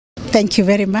Thank you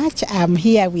very much. I'm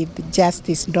here with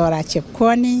Justice Dora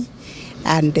Chepkwony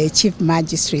and the Chief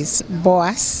Magistrates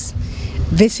Boas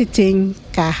visiting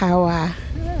Kahawa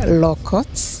Law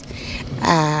Courts,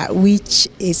 which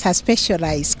is a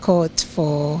specialized court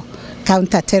for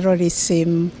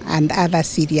counter-terrorism and other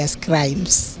serious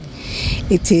crimes.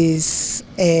 It is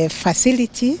a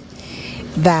facility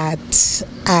that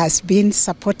has been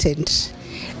supported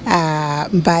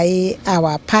by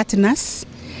our partners,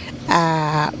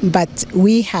 but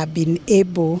we have been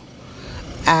able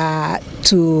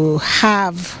to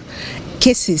have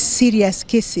cases, serious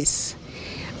cases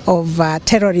of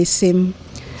terrorism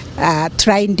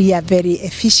tried here very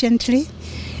efficiently,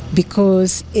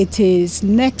 because it is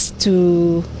next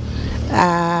to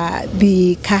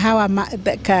the Kahawa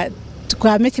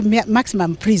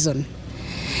Maximum Prison.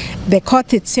 The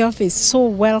court itself is so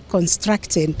well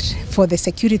constructed for the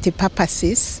security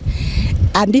purposes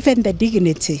and even the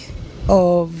dignity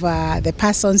of the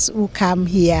persons who come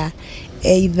here,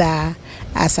 either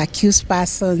as accused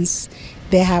persons.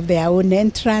 They have their own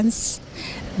entrance,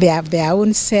 they have their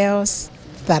own cells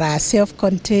that are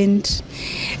self-contained.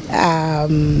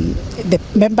 The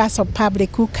members of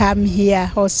public who come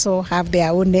here also have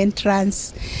their own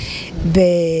entrance.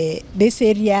 This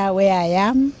area where I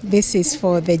am, this is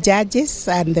for the judges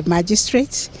and the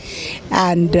magistrates,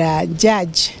 and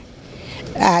Judge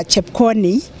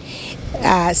Chepkwony,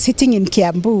 sitting in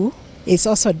Kiambu, is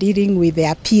also dealing with the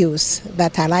appeals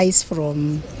that arise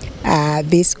from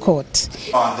this court.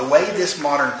 The way this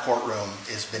modern courtroom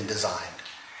has been designed,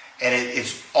 and it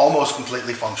is almost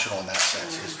completely functional in that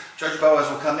sense, is Judge Boas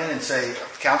will come in and say,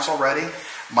 counsel ready,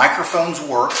 microphones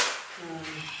work,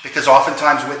 because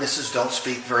oftentimes witnesses don't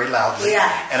speak very loudly,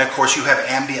 and of course you have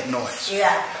ambient noise.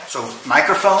 So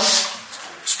microphones,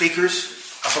 speakers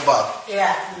up above.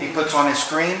 He puts on his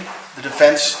screen, the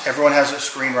defense, everyone has a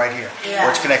screen right here, where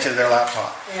it's connected to their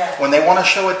laptop. When they want to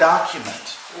show a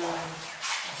document,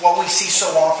 what we see so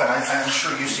often, I'm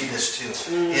sure you see this too,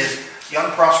 is young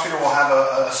prosecutor will have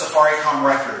a Safaricom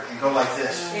record and go like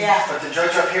this, but the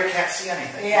judge up here can't see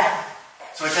anything.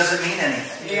 So it doesn't mean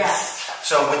anything.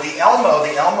 So with the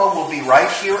Elmo will be right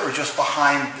here or just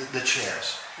behind the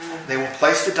chairs. They will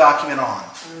place the document on.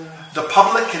 The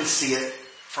public can see it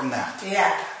from that.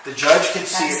 The judge can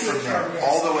see it from there,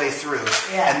 all the way through.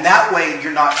 And that way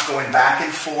you're not going back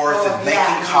and forth and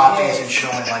making copies and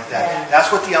showing like that.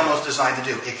 That's what the Elmo is designed to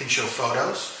do. It can show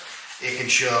photos. It can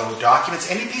show documents,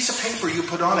 any piece of paper you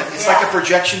put on it. It's like a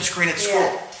projection screen at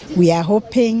school. We are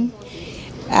hoping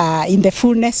in the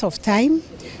fullness of time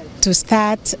to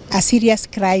start a serious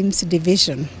crimes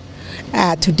division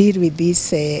to deal with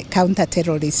these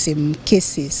counter-terrorism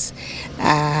cases,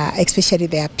 especially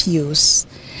the appeals,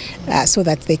 so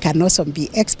that they can also be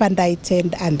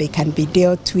expedited and they can be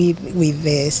dealt with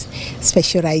the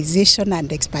specialization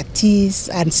and expertise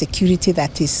and security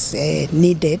that is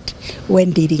needed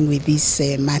when dealing with these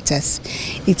matters.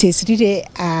 It is really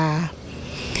a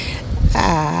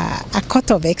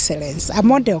court of excellence, a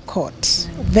model court,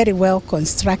 very well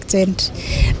constructed.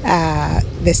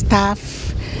 The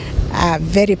staff are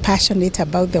very passionate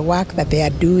about the work that they are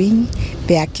doing.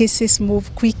 Their cases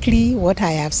move quickly. What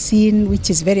I have seen, which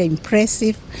is very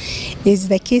impressive, is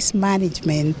the case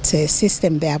management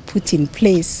system they have put in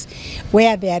place,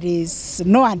 where there is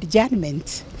no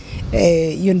adjournment,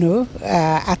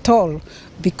 at all,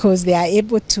 because they are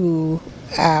able to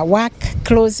work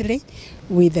closely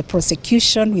with the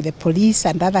prosecution, with the police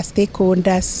and other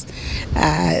stakeholders,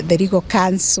 the legal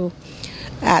counsel,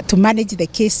 to manage the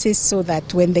cases so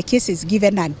that when the case is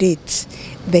given a date,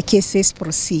 the cases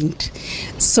proceed.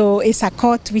 So it's a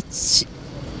court which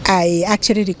I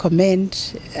actually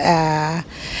recommend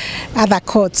other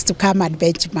courts to come and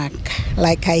benchmark.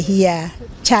 Like I hear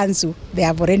Chanzu, they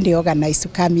have already organized to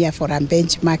come here for a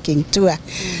benchmarking tour.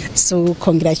 So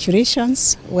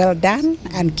congratulations, well done,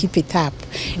 and keep it up.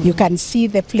 You can see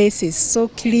the place is so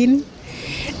clean,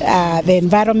 the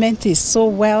environment is so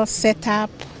well set up,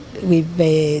 with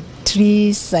the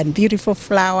trees and beautiful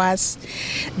flowers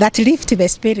that lift the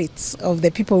spirits of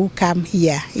the people who come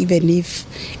here. Even if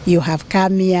you have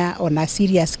come here on a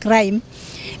serious crime,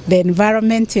 the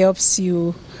environment helps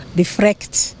you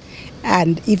reflect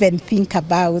and even think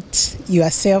about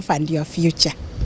yourself and your future.